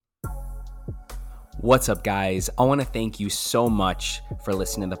What's up, guys? I want to thank you so much for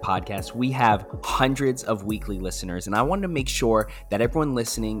listening to the podcast. We have hundreds of weekly listeners, and I want to make sure that everyone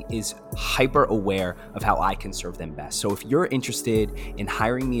listening is hyper aware of how I can serve them best. So if you're interested in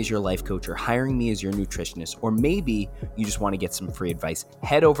hiring me as your life coach or hiring me as your nutritionist, or maybe you just want to get some free advice,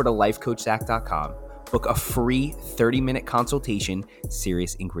 head over to lifecoachzach.com, book a free 30-minute consultation,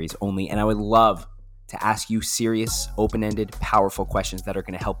 serious inquiries only, and I would love to ask you serious, open-ended, powerful questions that are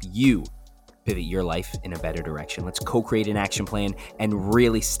going to help you pivot your life in a better direction. Let's co-create an action plan and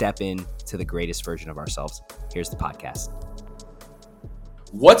really step in to the greatest version of ourselves. Here's the podcast.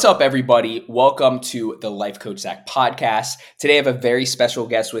 What's up, everybody? Welcome to the Life Coach Zach podcast. Today I have a very special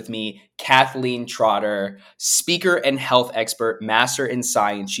guest with me, Kathleen Trotter, speaker and health expert, master in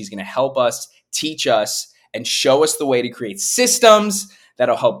science. She's going to help us, teach us, and show us the way to create systems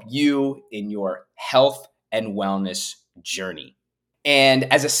that'll help you in your health and wellness journey. And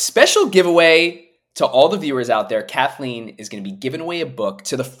as a special giveaway to all the viewers out there, Kathleen is going to be giving away a book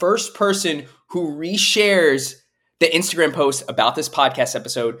to the first person who reshares the Instagram post about this podcast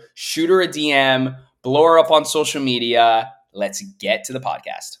episode. Shoot her a DM, blow her up on social media. Let's get to the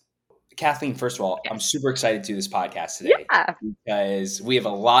podcast. Kathleen, first of all, I'm super excited to do this podcast today because we have a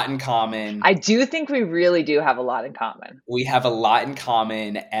lot in common. I do think we really do have a lot in common. We have a lot in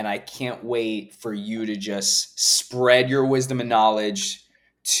common, and I can't wait for you to just spread your wisdom and knowledge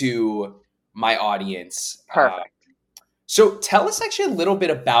to my audience. Perfect. So tell us actually a little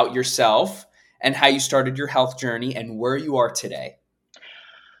bit about yourself and how you started your health journey and where you are today.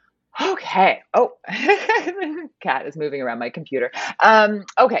 Okay. Oh, cat is moving around my computer.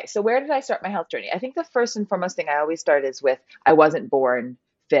 Okay. So where did I start my health journey? I think the first and foremost thing I always start is with, I wasn't born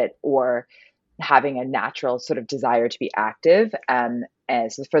fit or having a natural sort of desire to be active. And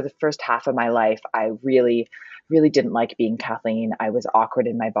so for the first half of my life, I really didn't like being Kathleen. I was awkward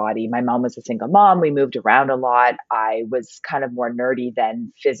in my body. My mom was a single mom. We moved around a lot. I was kind of more nerdy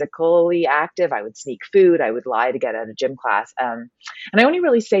than physically active. I would sneak food. I would lie to get out of gym class. And I only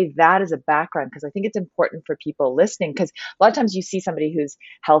really say that as a background because I think it's important for people listening, because a lot of times you see somebody who's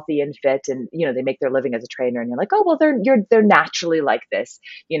healthy and fit and, you know, they make their living as a trainer and you're like, oh, well, they're naturally like this.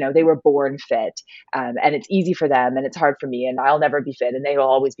 You know, they were born fit and it's easy for them and it's hard for me and I'll never be fit and they will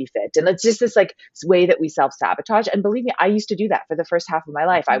always be fit. And it's just this like way that we self-sabotage. And believe me, I used to do that for the first half of my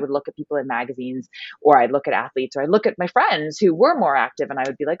life. I would look at people in magazines, or I'd look at athletes, or I'd look at my friends who were more active, and I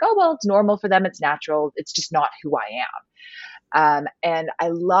would be like, oh, well, it's normal for them. It's natural. It's just not who I am. And I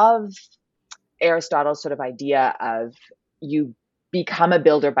love Aristotle's sort of idea of you become a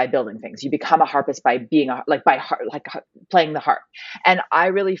builder by building things. You become a harpist by being playing the harp. And I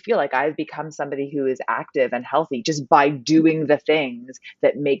really feel like I've become somebody who is active and healthy just by doing the things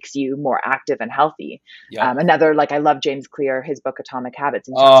that makes you more active and healthy. Yeah. I love James Clear, his book, Atomic Habits.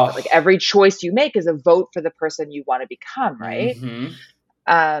 And he talks about like every choice you make is a vote for the person you want to become. Right. Mm-hmm.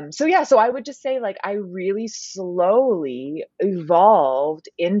 So I would just say like, I really slowly evolved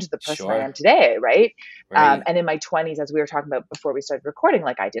into the person I am today. Right. And in my 20s, as we were talking about before we started recording,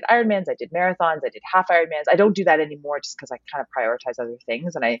 like I did Ironmans, I did marathons, I did half Ironmans. I don't do that anymore just because I kind of prioritize other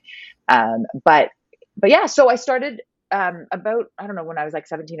things. And but yeah, so I started, about, I don't know, when I was like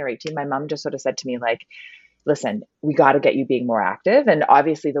 17 or 18, my mom just sort of said to me like, listen, we got to get you being more active. And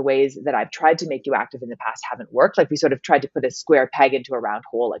obviously the ways that I've tried to make you active in the past haven't worked. Like we sort of tried to put a square peg into a round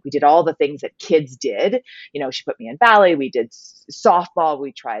hole. Like we did all the things that kids did. You know, she put me in ballet. We did softball.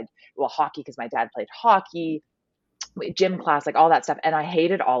 We tried, hockey because my dad played hockey, gym class, like all that stuff. And I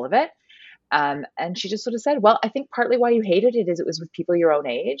hated all of it. And she just sort of said, well, I think partly why you hated it is it was with people your own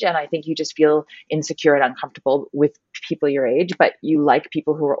age. And I think you just feel insecure and uncomfortable with people your age, but you like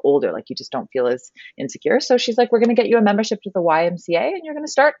people who are older, like you just don't feel as insecure. So she's like, we're going to get you a membership to the YMCA and you're going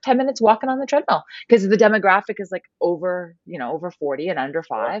to start 10 minutes walking on the treadmill because the demographic is like over 40 and under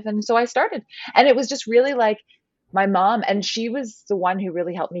 5. And so I started, and it was just really like, my mom, and she was the one who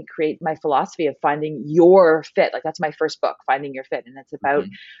really helped me create my philosophy of finding your fit. Like that's my first book, Finding Your Fit. And it's about,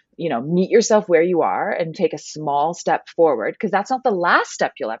 meet yourself where you are and take a small step forward, because that's not the last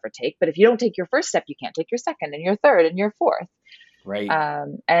step you'll ever take. But if you don't take your first step, you can't take your second and your third and your fourth. Right.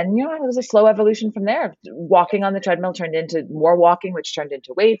 And it was a slow evolution from there. Walking on the treadmill turned into more walking, which turned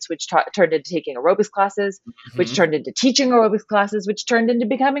into weights, which turned into taking aerobics classes, which turned into teaching aerobics classes, which turned into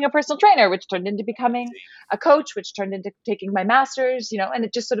becoming a personal trainer, which turned into becoming a coach, which turned into taking my master's, and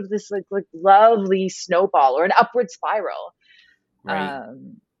it just sort of this like lovely snowball or an upward spiral. Right.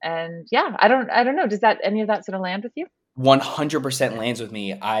 And yeah, I don't know. Does any of that sort of land with you? 100% lands with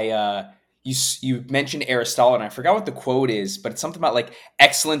me. You mentioned Aristotle, and I forgot what the quote is, but it's something about like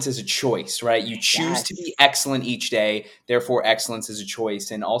excellence is a choice, right? You choose to be excellent each day, therefore excellence is a choice.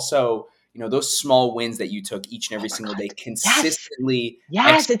 And also, those small wins that you took each and every Oh my single God. day Yes. consistently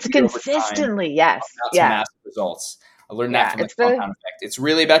Yes. It's executed over time consistently. Yes. amount to Yeah. massive results. I learned that Yeah. from the It's the, compound effect. It's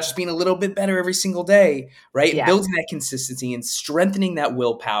really about just being a little bit better every single day, right? And yeah. building that consistency and strengthening that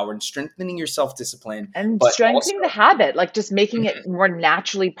willpower and strengthening your self-discipline, And but also, strengthening the habit, like just making it Mhm. more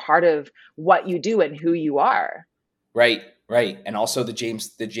naturally part of what you do and who you are. Right, right. And also the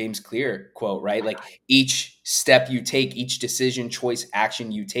James Clear quote, right? Like each step you take, each decision, choice,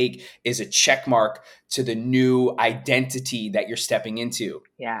 action you take is a check mark to the new identity that you're stepping into.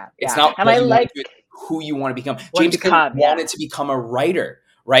 Yeah. It's Yeah. not And what I you want to like do, it's who you want to become. want to James Clear become. Yeah. wanted to become a writer,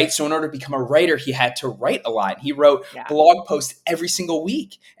 right? So in order to become a writer, he had to write a lot. He wrote Yeah. blog posts every single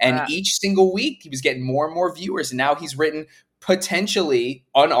week. And Uh, each single week, he was getting more and more viewers. And now he's written potentially,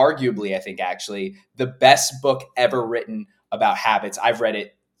 unarguably, I think actually, the best book ever written about habits. I've read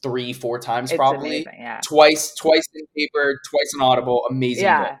it 3, 4 times it's probably. amazing. Yeah. Twice in paper, twice in Audible. Amazing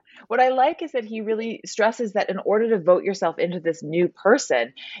book. Yeah. What I like is that he really stresses that in order to vote yourself into this new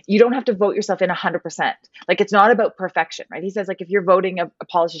person, you don't have to vote yourself in 100%. Like it's not about perfection, right? He says like if you're voting a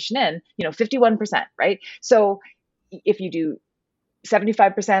politician in, 51%, right? So if you do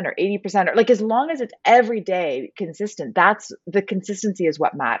 75% or 80% or like as long as it's every day consistent, that's the consistency is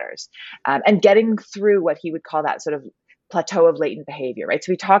what matters. And getting through what he would call that sort of plateau of latent behavior, right?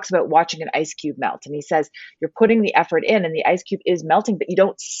 So he talks about watching an ice cube melt and he says you're putting the effort in and the ice cube is melting, but you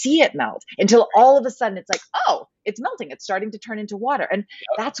don't see it melt until all of a sudden it's like, oh, it's melting. It's starting to turn into water. And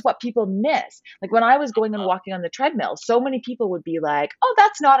that's what people miss. Like when I was going and walking on the treadmill, so many people would be like, oh,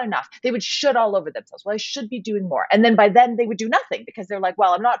 that's not enough. They would should all over themselves. Well, I should be doing more. And then by then they would do nothing because they're like,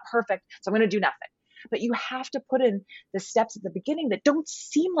 well, I'm not perfect, so I'm going to do nothing. But you have to put in the steps at the beginning that don't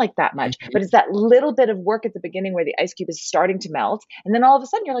seem like that much, Mhm. but it's that little bit of work at the beginning where the ice cube is starting to melt. And then all of a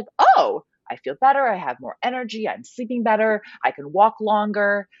sudden you're like, oh, I feel better. I have more energy. I'm sleeping better. I can walk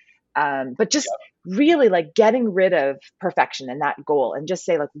longer. But just really like getting rid of perfection and that goal and just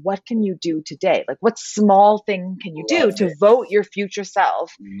say like, what can you do today? Like what small thing can you do Love to this. vote your future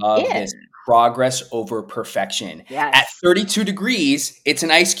self Love in? this. Progress over perfection. At Yes. 32 degrees, it's an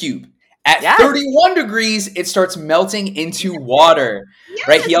ice cube. At Yes. 31 degrees, it starts melting into water,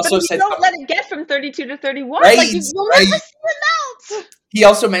 right? He Yes. But also if you said don't let something, it get from 32 to 31, right, like you'll right. never see it melt. He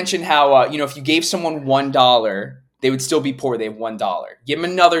also mentioned how, if you gave someone $1, they would still be poor. They have $1. Give them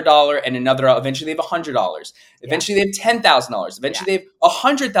another dollar and another dollar. Eventually, they have $100. Eventually, they have $10,000. Eventually, they have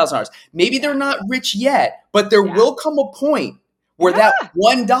 $100,000. Maybe they're not rich yet, but there will come a point where that Yeah.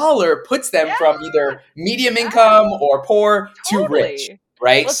 $1 puts them Yeah. from either medium Yeah. income or poor to rich, Totally.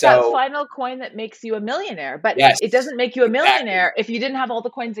 right? Well, it's that So, final coin that makes you a millionaire, but yes, it doesn't make you a exactly. millionaire if you didn't have all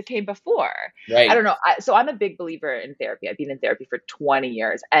the coins that came before. I Right. don't know. So I'm a big believer in therapy. I've been in therapy for 20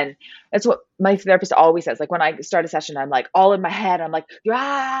 years. And that's what my therapist always says. Like when I start a session, I'm like all in my head. I'm like,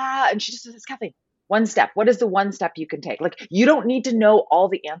 ah, and she just says, Kathleen, one step. What is the one step you can take? Like you don't need to know all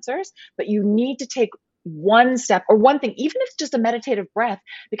the answers, but you need to take one step or one thing, even if it's just a meditative breath,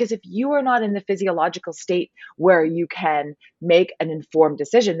 because if you are not in the physiological state where you can make an informed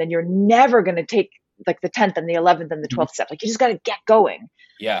decision, then you're never going to take like the 10th and the 11th and the Mhm. 12th step. Like you just got to get going.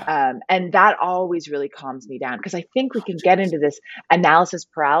 Yeah. And that always really calms me down because I think we can get into this analysis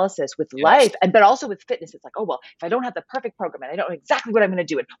paralysis with Yes. life but also with fitness. It's like, oh, well, if I don't have the perfect program and I don't know exactly what I'm going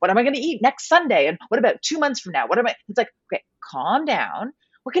to do and what am I going to eat next Sunday? And what about 2 months from now? It's like, okay, calm down.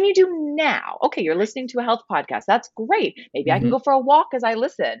 What can you do now? Okay, you're listening to a health podcast. That's great. Maybe I can Mhm. go for a walk as I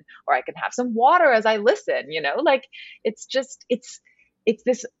listen, or I can have some water as I listen, like it's just, it's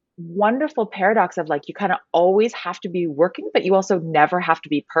this wonderful paradox of like, you kind of always have to be working, but you also never have to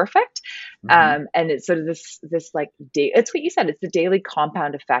be perfect. Mhm. And it's sort of this like, it's what you said, it's the daily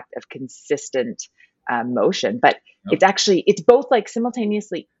compound effect of consistent motion, but Yep. it's both like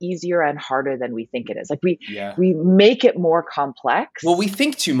simultaneously easier and harder than we think it is. Like Yeah. we make it more complex. Well, we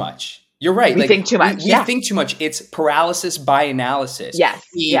think too much. You're right. We Like think too much. we Yeah. think too much. It's paralysis by analysis. Yes.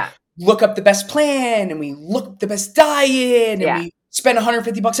 We Yeah. look up the best plan and we look up the best diet and Yeah. we spend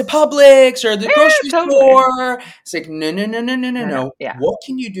 $150 at Publix or the grocery Totally. store. It's like, no. No. Yeah. What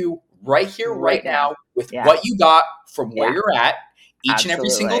can you do right here, right now with Yeah. what you got from where Yeah. you're at each and every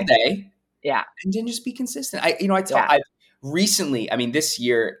single Absolutely. day? Yeah. And then just be consistent. Yeah. I've recently, this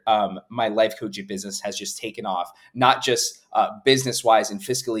year, my life coaching business has just taken off, not just business wise and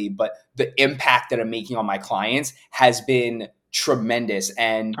fiscally, but the impact that I'm making on my clients has been tremendous.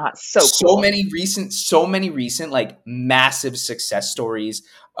 And So cool. many recent, like massive success stories.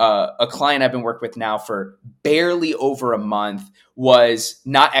 A client I've been working with now for barely over a month was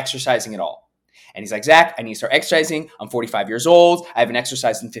not exercising at all. And he's like, Zach, I need to start exercising. I'm 45 years old. I haven't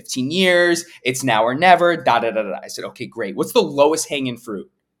exercised in 15 years. It's now or never. Da, da, da, da. I said, okay, great. What's the lowest hanging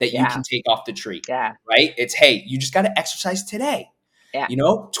fruit? that you Yeah. can take off the tree, Yeah. right? It's, hey, you just got to exercise today. Yeah.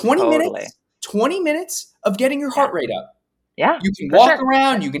 20 Totally. minutes, 20 minutes of getting your Yeah. heart rate up. Yeah. You can For walk sure.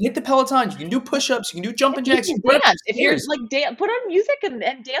 around, you can hit the Pelotons, you can do push-ups, you can do jumping You jacks, you can can run up dance the if you're stairs, like put on music and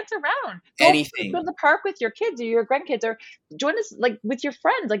dance around. Go to anything. the park with your kids or your grandkids, or join us like with your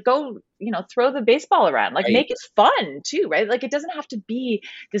friends. Like go, throw the baseball around. Like Right. make it fun too, right? Like it doesn't have to be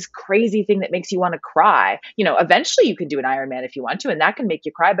this crazy thing that makes you want to cry. Eventually you can do an Ironman if you want to, and that can make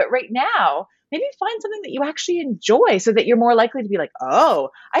you cry. But right now, maybe find something that you actually enjoy, so that you're more likely to be like, oh,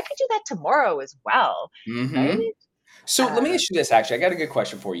 I could do that tomorrow as well, right? Mhm. So let me Um, ask you this, actually. I got a good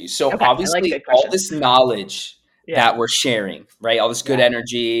question for you. So okay, I like obviously, good all questions. this knowledge Yeah, that we're sharing, right? All this good yeah,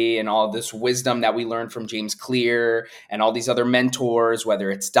 energy and all this wisdom that we learned from James Clear and all these other mentors, whether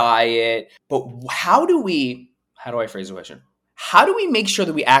it's diet, but how do I phrase the question? How do we make sure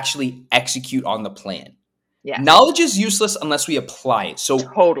that we actually execute on the plan? yes, Knowledge is useless unless we apply it. So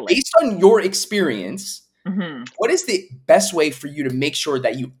totally. based on your experience, Hmm. what is the best way for you to make sure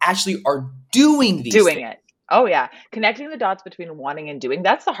that you actually are doing these Doing things? it. Oh, yeah. Connecting the dots between wanting and doing.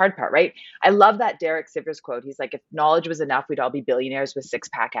 That's the hard part, right? I love that Derek Sivers quote. He's like, if knowledge was enough, we'd all be billionaires with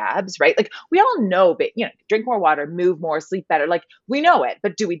six-pack abs, right? Like we all know, but drink more water, move more, sleep better. Like we know it,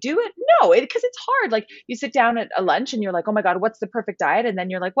 but do we do it? No, because it's hard. Like you sit down at a lunch and you're like, oh my God, what's the perfect diet? And then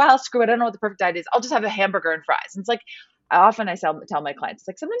you're like, well, screw it. I don't know what the perfect diet is. I'll just have a hamburger and fries. And it's like, I tell my clients, it's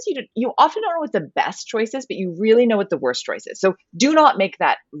like sometimes you often don't know what the best choice is, but you really know what the worst choice is. So do not make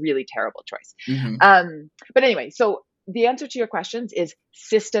that really terrible choice. Mhm. But anyway, so the answer to your questions is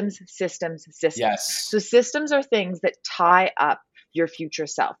systems, systems, systems. Yes. So systems are things that tie up your future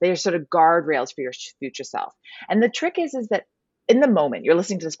self. They are sort of guardrails for your future self. And the trick is that in the moment you're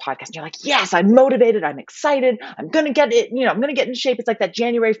listening to this podcast and you're like, yes, I'm motivated, I'm excited, I'm gonna get it, I'm gonna get in shape. It's like that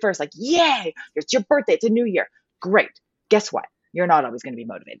January 1st, like, yay, it's your birthday, it's a new year. Great. Guess what? You're not always going to be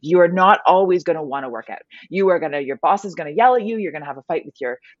motivated. You are not always going to want to work out. Your boss is going to yell at you. You're going to have a fight with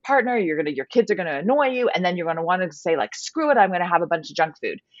your partner. Your kids are going to annoy you. And then you're going to want to say like, screw it, I'm going to have a bunch of junk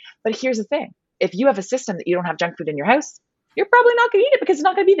food. But here's the thing. If you have a system that you don't have junk food in your house, you're probably not going to eat it because it's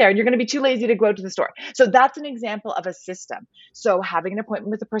not going to be there and you're going to be too lazy to go out to the store. So that's an example of a system. So having an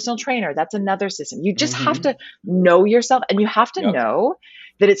appointment with a personal trainer, that's another system. You just have Mhm. to know yourself, and you have to Yep. know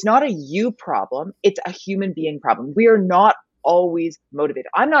that it's not a you problem, it's a human being problem. We are not always motivated.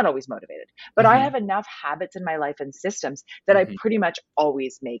 I'm not always motivated, but I Mhm. have enough habits in my life and systems that I Mhm. pretty much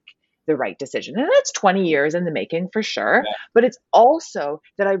always make the right decision. And that's 20 years in the making for sure. Yeah. But it's also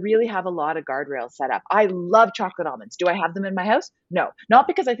that I really have a lot of guardrails set up. I love chocolate almonds. Do I have them in my house? No, not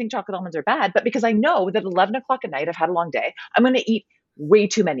because I think chocolate almonds are bad, but because I know that 11 o'clock at night, I've had a long day, I'm going to eat way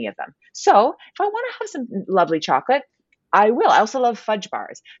too many of them. So if I want to have some lovely chocolate, I will. I also love fudge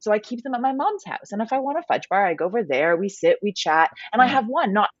bars. So I keep them at my mom's house. And if I want a fudge bar, I go over there, we sit, we chat, and I Yeah. have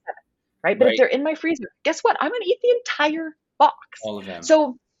one, not seven, right? But if Right. they're in my freezer, guess what? I'm going to eat the entire box. All of them.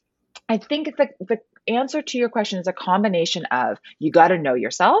 So I think the answer to your question is a combination of you got to know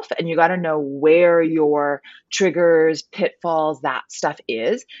yourself and you got to know where your triggers, pitfalls, that stuff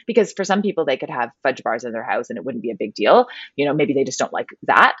is. Because for some people, they could have fudge bars in their house and it wouldn't be a big deal. Maybe they just don't like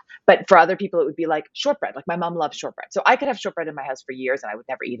that. But for other people, it would be like shortbread. Like my mom loves shortbread. So I could have shortbread in my house for years and I would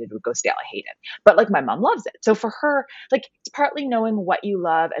never eat it. It would go stale. I hate it. But like my mom loves it. So for her, like it's partly knowing what you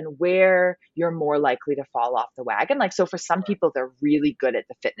love and where you're more likely to fall off the wagon. Like, so for some people, they're really good at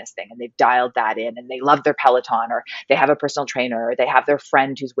the fitness thing and they've dialed that in and they love their Peloton, or they have a personal trainer, or they have their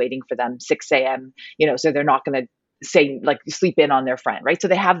friend who's waiting for them 6 a.m., so they're not going to say like sleep in on their friend, right? So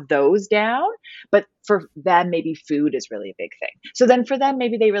they have those down, but for them, maybe food is really a big thing. So then for them,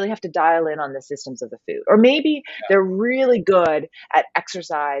 maybe they really have to dial in on the systems of the food, or maybe they're really good at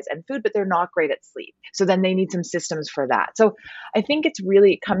exercise and food, but they're not great at sleep. So then they need some systems for that. So I think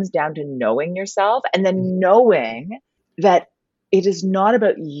it comes down to knowing yourself and then knowing that it is not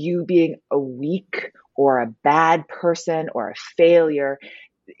about you being a weak or a bad person or a failure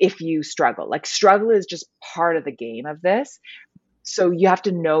if you struggle. Like struggle is just part of the game of this. So you have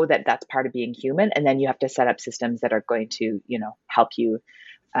to know that that's part of being human, and then you have to set up systems that are going to, help you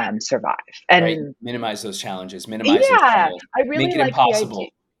survive. Right. And Minimize those challenges, minimize those yeah, struggles, I make really it like the idea. impossible.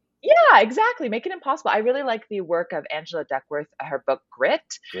 Yeah, exactly. Make it impossible. I really like the work of Angela Duckworth, her book Grit.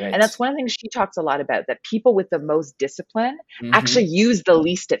 And Grit. that's one of the things she talks a lot about, that people with the most discipline actually Mhm. use the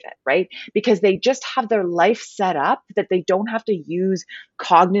least of it, right? Because they just have their life set up that they don't have to use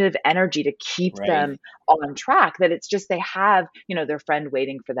cognitive energy to keep Right. them on track. That it's just they have, their friend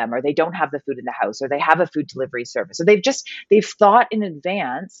waiting for them, or they don't have the food in the house, or they have a food delivery service. So they've thought in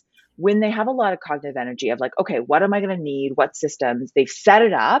advance when they have a lot of cognitive energy of like, okay, what am I going to need? What systems? They've set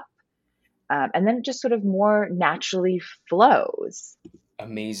it up, and then it just sort of more naturally flows.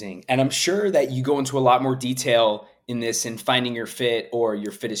 Amazing. And I'm sure that you go into a lot more detail in this in Finding Your Fit or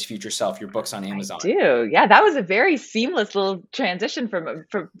Your Fittest Future Self, your books on I Amazon. do. Yeah, that was a very seamless little transition from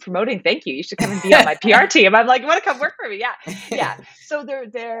promoting. Thank you. You should come and be on my PR team. I'm like, you want to come work for me? Yeah, yeah. So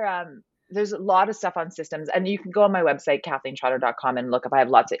there's a lot of stuff on systems, and you can go on my website kathleentrotter.com and look up. I have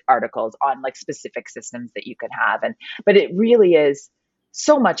lots of articles on like specific systems that you can have, but it really is.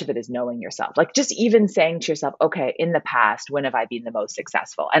 So much of it is knowing yourself, like just even saying to yourself, okay, in the past, when have I been the most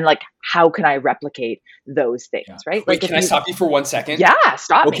successful? And like, how can I replicate those things? Yeah. Right? Wait, Like, can I stop you for 1 second? Yeah,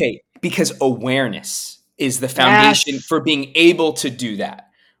 stop me. Okay, because awareness is the foundation Yes. for being able to do that,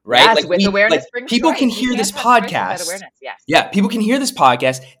 right? Yes, Like with awareness brings people choice. can You hear can't this have choice without podcast. awareness. Yes. Yeah, people can hear this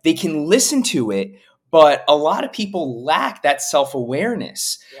podcast. They can listen to it, but a lot of people lack that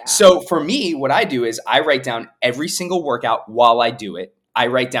self-awareness. Yeah. So for me, what I do is I write down every single workout while I do it. I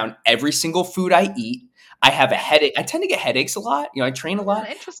write down every single food I eat. I have a headache. I tend to get headaches a lot. You know, I train a lot.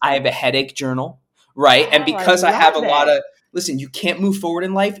 Interesting. I have a headache journal, right? And Oh, because I I have a love lot it. of, listen, you can't move forward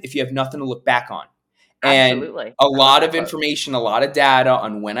in life if you have nothing to look back on. And Absolutely. a I love lot that of quote. information, a lot of data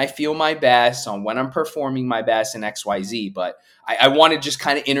on when I feel my best, on when I'm performing my best in XYZ. But I want to just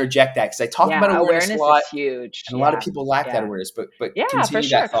kind of interject that because I talk about awareness a lot. Is huge. And a lot of people lack that awareness, but Yeah, for continue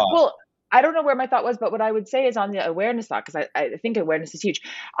sure. that thought. Well, I don't know where my thought was, but what I would say is on the awareness thought, because I think awareness is huge.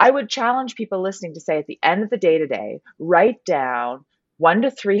 I would challenge people listening to say at the end of the day today, write down 1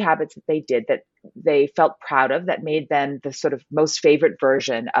 to 3 habits that they did that they felt proud of, that made them the sort of most favorite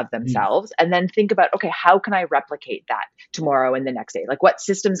version of themselves. And then think about, okay, how can I replicate that tomorrow and the next day? Like, what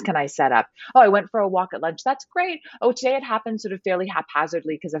systems can I set up? Oh, I went for a walk at lunch. That's great. Oh, today it happened sort of fairly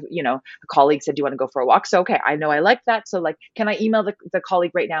haphazardly because of, a colleague said, do you want to go for a walk? So, okay, I know I like that. So like, can I email the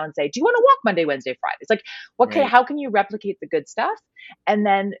colleague right now and say, do you want to walk Monday, Wednesday, Friday? It's like, okay, how can you replicate the good stuff? And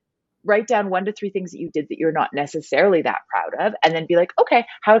then write down 1 to 3 things that you did that you're not necessarily that proud of, and then be like, okay,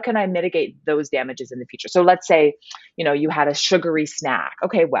 how can I mitigate those damages in the future? So let's say, you had a sugary snack.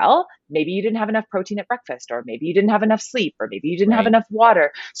 Okay, well, maybe you didn't have enough protein at breakfast, or maybe you didn't have enough sleep, or maybe you didn't have enough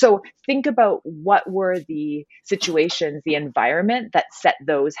water. So think about what were the situations, the environment that set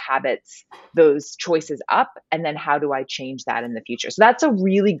those habits, those choices up, and then how do I change that in the future? So that's a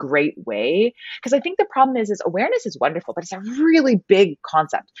really great way, because I think the problem is awareness is wonderful, but it's a really big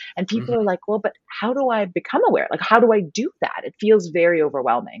concept. And people are like, well, but how do I become aware? Like, how do I do that? It feels very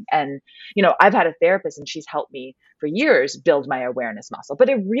overwhelming. And, I've had a therapist and she's helped me for years build my awareness muscle, but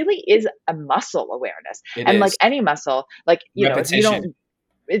it really is a muscle awareness. Like any muscle, like, if you don't,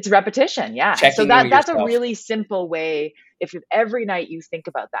 it's repetition. Yeah. So that's a really simple way. If every night you think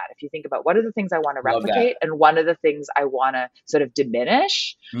about that, if you think about what are the things I want to replicate and one of the things I want to sort of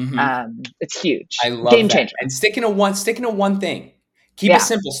diminish, it's huge. I love Game that. changer. And sticking to one thing. Keep it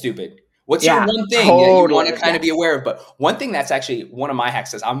simple, stupid. What's your one thing that you want to kind of be aware of? But one thing that's actually one of my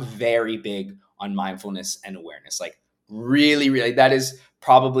hacks is I'm very big on mindfulness and awareness. Like really, really, that is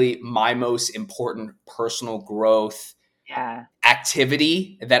probably my most important personal growth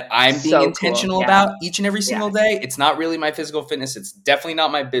activity that I'm being intentional about each and every single day. It's not really my physical fitness. It's definitely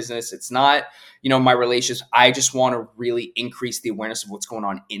not my business. It's not, my relationships. I just want to really increase the awareness of what's going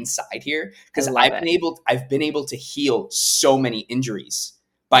on inside here, because I've been able to heal so many injuries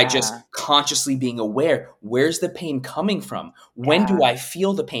by just consciously being aware. Where's the pain coming from? When do I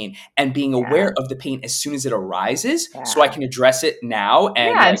feel the pain? And being aware of the pain as soon as it arises so I can address it now.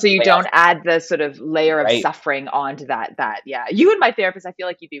 And so you don't add the sort of layer of suffering onto that. You and my therapist, I feel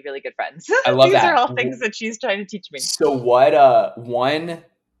like you'd be really good friends. I love These that. are all things that she's trying to teach me. So what one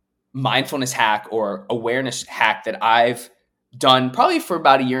mindfulness hack or awareness hack that I've done probably for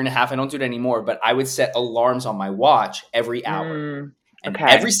about a year and a half, I don't do it anymore, but I would set alarms on my watch every hour. And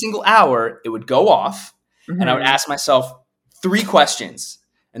every single hour, it would go off, and I would ask myself 3 questions.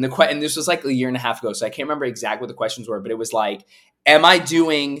 And this was like a year and a half ago, so I can't remember exactly what the questions were, but it was like, am I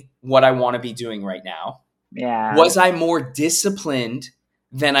doing what I want to be doing right now? Yeah. Was I more disciplined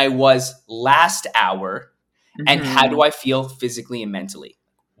than I was last hour? And how do I feel physically and mentally?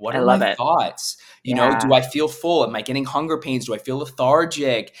 What are my thoughts? Do I feel full? Am I getting hunger pains? Do I feel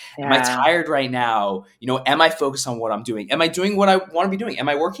lethargic? Am I tired right now? Am I focused on what I'm doing? Am I doing what I want to be doing? Am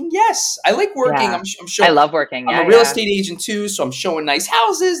I working? Yes. I like working. I'm showing, I love working. I'm a real estate agent too, so I'm showing nice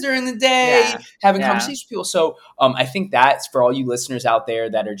houses during the day, having conversations with people. So I think that's for all you listeners out there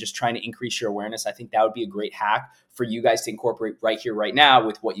that are just trying to increase your awareness. I think that would be a great hack for you guys to incorporate right here, right now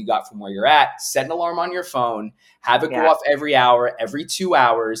with what you got from where you're at. Set an alarm on your phone, have it go off every hour, every 2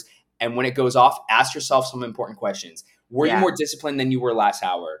 hours. And when it goes off, ask yourself some important questions. Were you more disciplined than you were last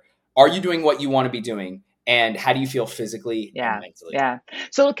hour? Are you doing what you want to be doing? And how do you feel physically and Yeah. mentally? Yeah.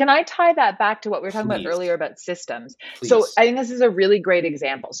 So can I tie that back to what we were talking about Please, earlier about systems? So please. I think this is a really great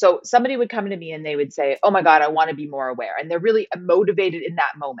example. So somebody would come to me and they would say, "Oh my God, I want to be more aware." And they're really motivated in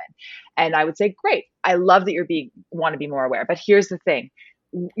that moment. And I would say, "Great. I love that want to be more aware." But here's the thing.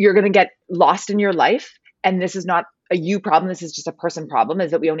 You're going to get lost in your life, and this is not a you problem. This is just a person problem,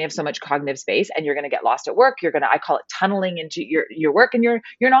 is that we only have so much cognitive space, and you're going to get lost at work. I call it tunneling into your work, and you're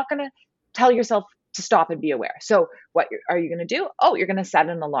not going to tell yourself to stop and be aware. So are you going to do? Oh, you're going to set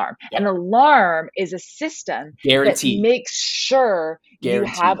an alarm. An Yep. alarm is a system that Guaranteed. makes sure you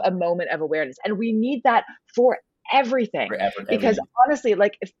have Guaranteed. a moment of awareness. And we need that for everything. Forever, Because everything. honestly,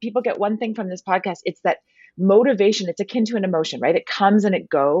 like if people get one thing from this podcast, it's that motivation, it's akin to an emotion, right? It comes and it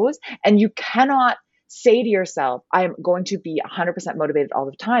goes. And you cannot say to yourself, I am going to be 100% motivated all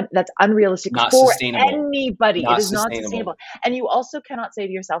the time. That's unrealistic Not for sustainable. anybody. It Not is not sustainable. sustainable. And you also cannot say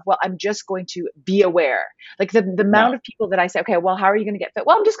to yourself, well, I'm just going to be aware. Like the No. amount of people that I say, okay, well, how are you going to get fit?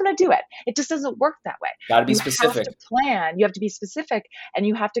 Well, I'm just going to do it. It just doesn't work that way. Got to be You have specific. to plan, you have to be specific, and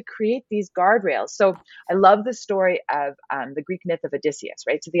you have to create these guardrails. So I love the story of the Greek myth of Odysseus,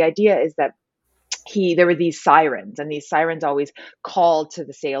 right? So the idea is that there were these sirens, and these sirens always called to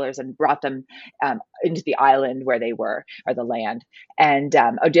the sailors and brought them into the island where they were, or the land. And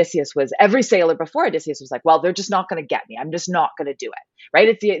every sailor before Odysseus was like, well, they're just not going to get me. I'm just not going to do it.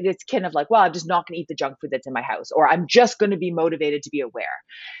 Right. It's kind of like, well, I'm just not going to eat the junk food that's in my house, or I'm just going to be motivated to be aware.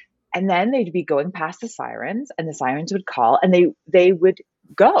 And then they'd be going past the sirens, and the sirens would call, and they would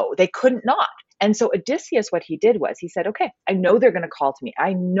go. They couldn't not. And so Odysseus, what he did was he said, okay, I know they're going to call to me.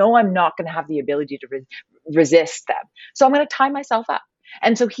 I know I'm not going to have the ability to resist them. So I'm going to tie myself up.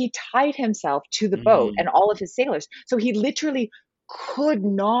 And so he tied himself to the boat and all of his sailors. So he literally could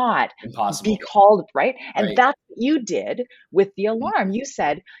not be Impossible. called, right? And Right. that's what you did with the alarm. Mhm. You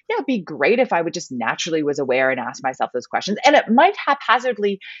said, yeah, it'd be great if I would just naturally was aware and ask myself those questions. And it might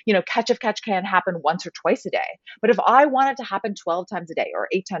haphazardly, catch if catch can happen once or twice a day. But if I want it to happen 12 times a day, or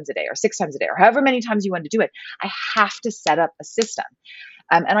 8 times a day, or 6 times a day, or however many times you want to do it, I have to set up a system.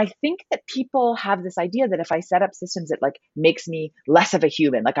 And I think that people have this idea that if I set up systems, it like makes me less of a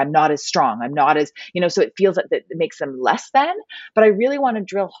human. Like I'm not as strong. I'm not as, so it feels that it makes them less than. But I really want to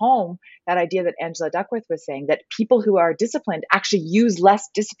drill home that idea that Angela Duckworth was saying, that people who are disciplined actually use less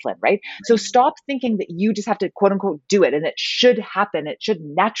discipline, right? So stop thinking that you just have to quote unquote do it and it should happen. It should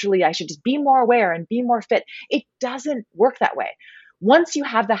naturally, I should just be more aware and be more fit. It doesn't work that way. Once you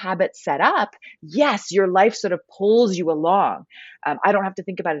have the habit set up, yes, your life sort of pulls you along. I don't have to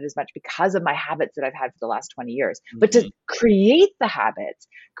think about it as much because of my habits that I've had for the last 20 years. But to create the habits,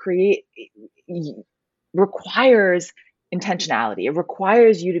 requires intentionality. It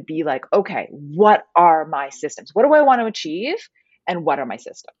requires you to be like, okay, what are my systems? What do I want to achieve? And what are my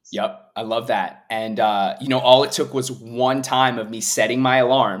systems? Yep. I love that. And, all it took was one time of me setting my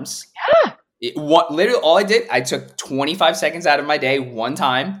alarms. Yeah. Literally all I did, I took 25 seconds out of my day, one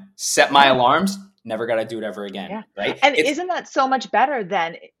time, set my alarms, never got to do it ever again. Yeah. Right. And isn't that so much better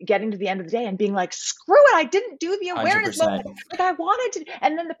than getting to the end of the day and being like, screw it, I didn't do the awareness 100%. moment. Like I wanted to.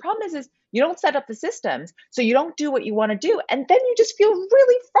 And then the problem is you don't set up the systems. So you don't do what you want to do. And then you just feel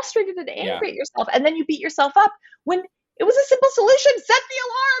really frustrated and angry at yourself. And then you beat yourself up when it was a simple solution. Set the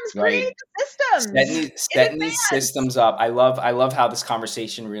alarms, create the systems. Setting these systems up. I love how this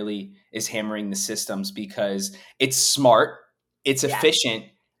conversation really is hammering the systems, because it's smart, it's efficient,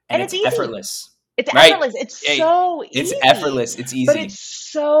 and it's easy. effortless. It's effortless. It's so easy. It's effortless. It's easy. But it's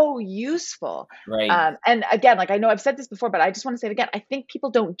so useful. Right. And again, like I know I've said this before, but I just want to say it again. I think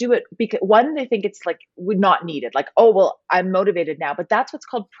people don't do it because one, they think it's like not needed. Like, oh, well, I'm motivated now. But that's what's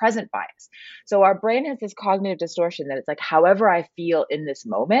called present bias. So our brain has this cognitive distortion that it's like, however I feel in this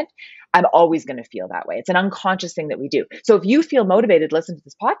moment, I'm always going to feel that way. It's an unconscious thing that we do. So if you feel motivated, listen to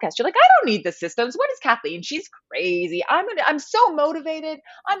this podcast. You're like, I don't need the systems. What is Kathleen? She's crazy. I'm so motivated.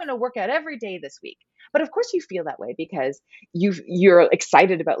 I'm going to work out every day this week. But of course you feel that way because you're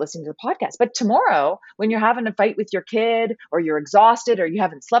excited about listening to the podcast. But tomorrow, when you're having a fight with your kid, or you're exhausted, or you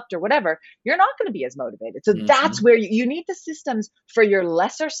haven't slept, or whatever, you're not going to be as motivated. So that's where you need the systems for your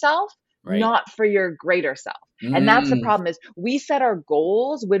lesser self, not for your greater self. And that's the problem, is we set our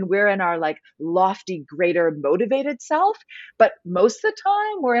goals when we're in our like lofty, greater, motivated self. But most of the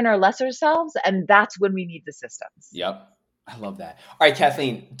time we're in our lesser selves. And that's when we need the systems. Yep. I love that. All right,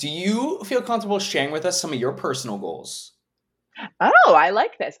 Kathleen, do you feel comfortable sharing with us some of your personal goals? Oh, I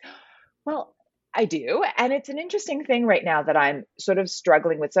like this. Well, I do. And it's an interesting thing right now that I'm sort of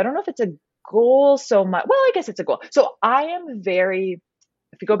struggling with. So I don't know if it's a goal so much. Well, I guess it's a goal. So I am very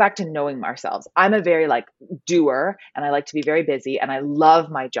if you go back to knowing ourselves, I'm a very like doer and I like to be very busy and I love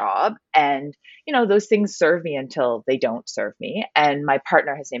my job. And, those things serve me until they don't serve me. And my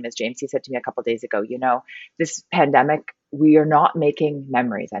partner, his name is James, he said to me a couple of days ago, this pandemic, we are not making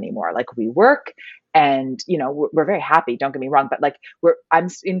memories anymore. Like we work and, we're very happy. Don't get me wrong. But like I'm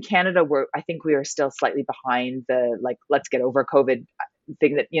in Canada, I think we are still slightly behind the, like, let's get over COVID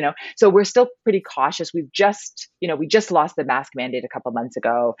thing that, so we're still pretty cautious. We just lost the mask mandate a couple months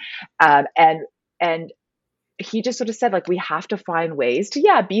ago. And he just sort of said, like, we have to find ways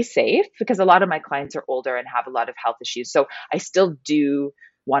to, be safe, because a lot of my clients are older and have a lot of health issues. So I still do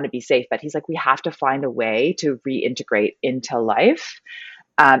want to be safe, but he's like, we have to find a way to reintegrate into life.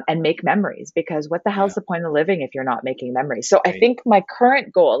 And make memories, because what the hell's the point of living if you're not making memories? So I think my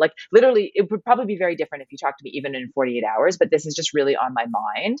current goal, like literally, it would probably be very different if you talked to me even in 48 hours, but this is just really on my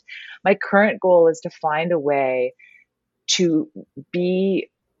mind. My current goal is to find a way to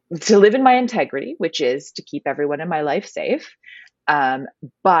live in my integrity, which is to keep everyone in my life safe,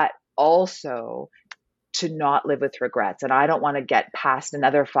 but also to not live with regrets. And I don't want to get past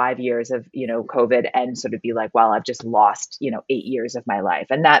another 5 years of, COVID and sort of be like, well, I've just lost, 8 years of my life.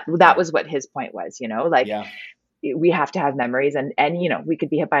 And that was what his point was, like, we have to have memories, and, we could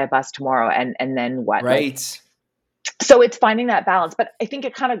be hit by a bus tomorrow, and then what? Right. So it's finding that balance. But I think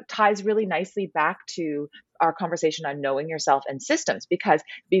it kind of ties really nicely back to our conversation on knowing yourself and systems, because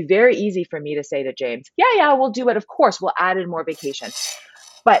it'd be very easy for me to say to James, yeah, we'll do it. Of course, we'll add in more vacation.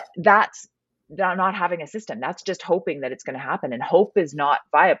 But that's not having a system. That's just hoping that it's going to happen. And hope is not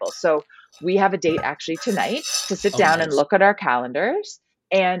viable. So we have a date actually tonight to sit down and look at our calendars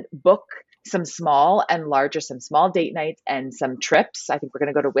and book some small date nights and some trips. I think we're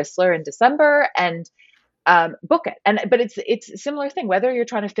going to go to Whistler in December and book it. But it's a similar thing, whether you're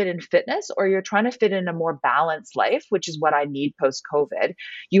trying to fit in fitness or you're trying to fit in a more balanced life, which is what I need post COVID.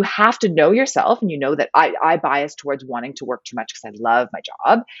 You have to know yourself, and that I bias towards wanting to work too much because I love my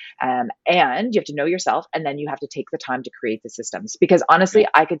job. And you have to know yourself, and then you have to take the time to create the systems. Because honestly,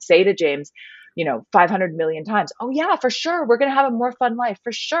 I could say to James, 500 million times, oh yeah, for sure, we're going to have a more fun life.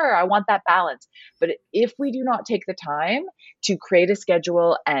 For sure, I want that balance. But if we do not take the time to create a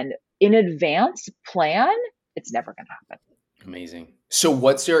schedule and in advance plan, it's never going to happen. Amazing. So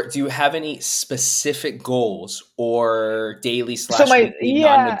do you have any specific goals or daily / weekly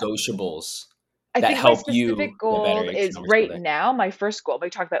non-negotiables that help you? My specific goal is right now, my first goal,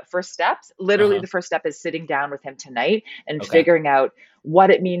 we talked about first steps. Literally the first step is sitting down with him tonight and figuring out what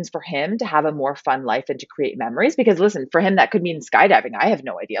it means for him to have a more fun life and to create memories. Because listen, for him, that could mean skydiving. I have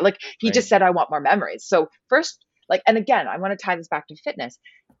no idea. Like he just said, I want more memories. So first, and again, I want to tie this back to fitness.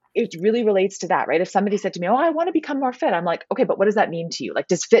 It really relates to that, right? If somebody said to me, oh, I want to become more fit, I'm like, okay, but what does that mean to you? Like,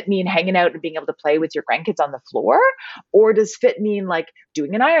 does fit mean hanging out and being able to play with your grandkids on the floor? Or does fit mean like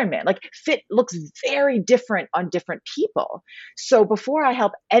doing an Ironman? Like fit looks very different on different people. So before I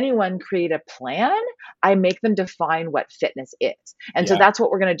help anyone create a plan, I make them define what fitness is. And so that's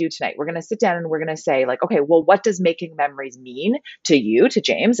what we're going to do tonight. We're going to sit down and we're going to say like, okay, well, what does making memories mean to you, to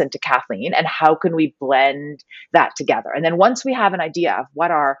James, and to Kathleen? And how can we blend that together? And then once we have an idea of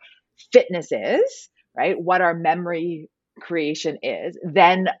what our fitness is, right, what our memory creation is,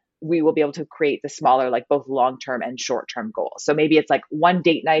 then we will be able to create the smaller, like both long-term and short-term goals. So maybe it's like one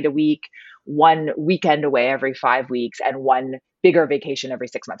date night a week, one weekend away every 5 weeks, and one bigger vacation every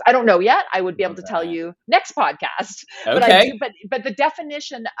 6 months. I don't know yet. I would be able to tell you next podcast. Okay. But the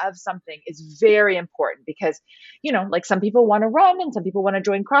definition of something is very important, because, like some people want to run and some people want to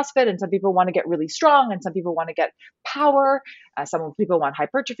join CrossFit and some people want to get really strong and some people want to get power. Some people want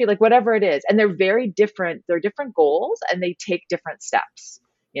hypertrophy, like whatever it is. And they're very different. They're different goals and they take different steps.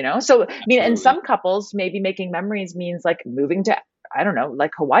 So I mean, in some couples, maybe making memories means like moving to, I don't know,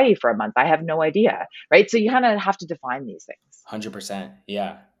 like Hawaii for a month. I have no idea. Right. So you kind of have to define these things. 100%.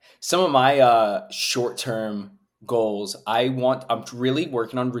 Yeah. Some of my short-term goals, I'm really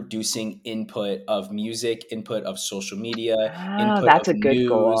working on reducing input of music, input of social media, input that's of a good news.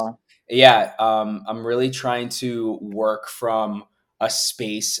 goal. Yeah. I'm really trying to work from a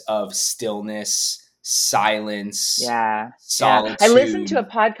space of stillness, silence, solitude. I listened to a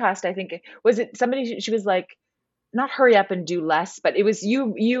podcast. I think was it somebody, she was like, not hurry up and do less, but it was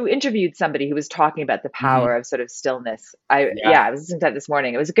you interviewed somebody who was talking about the power of sort of stillness. I was listening to that this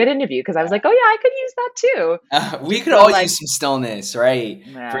morning. It was a good interview because I was like, oh yeah, I could use that too. We could all use some stillness, right?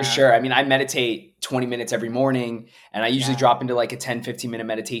 For sure. I mean, I meditate 20 minutes every morning and I usually drop into like a 10-15 minute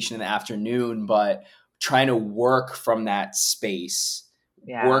meditation in the afternoon, but trying to work from that space,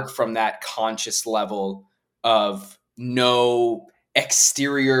 work from that conscious level of no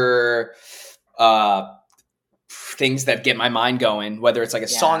exterior things that get my mind going, whether it's like a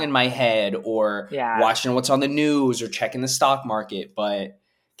song in my head or watching what's on the news or checking the stock market. But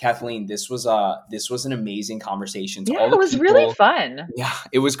Kathleen, this was an amazing conversation. To all the it was people, really fun. Yeah,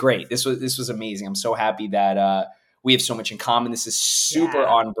 it was great. This was amazing. I'm so happy that we have so much in common. This is super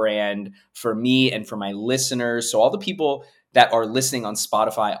on brand for me and for my listeners. So all the people that are listening on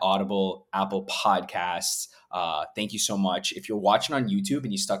Spotify, Audible, Apple Podcasts, thank you so much. If you're watching on YouTube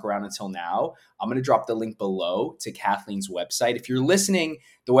and you stuck around until now, I'm going to drop the link below to Kathleen's website. If you're listening,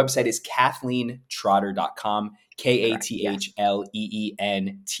 the website is KathleenTrotter.com,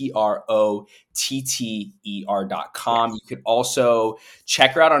 KathleenTrotter.com. You could also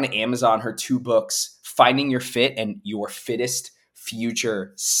check her out on Amazon, her 2 books, Finding Your Fit and Your Fittest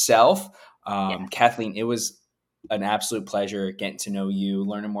Future Self. Kathleen, it was an absolute pleasure getting to know you,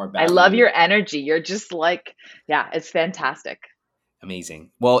 learning more about you. I love your energy. You're just like, it's fantastic. Amazing.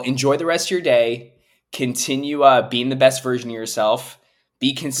 Well, enjoy the rest of your day. Continue being the best version of yourself.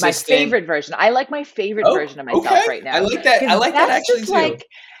 Be consistent. My favorite version. I like my favorite version of myself right now. I like that. I like that actually too.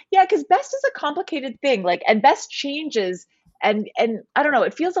 Because best is a complicated thing. And best changes. And I don't know,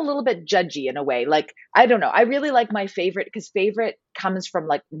 it feels a little bit judgy in a way. I don't know. I really like my favorite because favorite comes from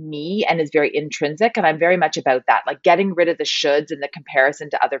me and is very intrinsic. And I'm very much about that, getting rid of the shoulds and the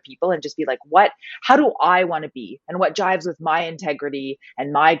comparison to other people and just be how do I want to be and what jives with my integrity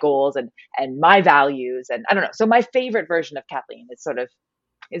and my goals and my values. And I don't know. So my favorite version of Kathleen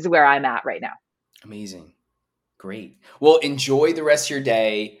is where I'm at right now. Amazing. Great. Well, enjoy the rest of your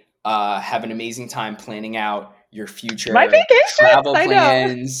day. Have an amazing time planning out your future, my vacation, travel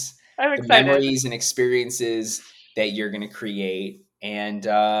plans, I'm the excited. memories and experiences that you're going to create. And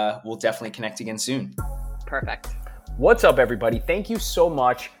we'll definitely connect again soon. Perfect. What's up, everybody? Thank you so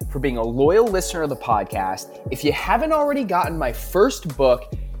much for being a loyal listener of the podcast. If you haven't already gotten my first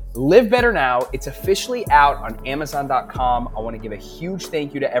book, Live Better Now, it's officially out on Amazon.com. I want to give a huge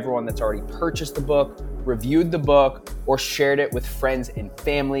thank you to everyone that's already purchased the book, reviewed the book, or shared it with friends and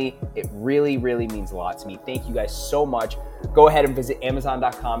family. It really, really means a lot to me. Thank you guys so much. Go ahead and visit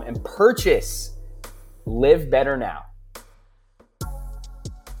Amazon.com and purchase Live Better Now.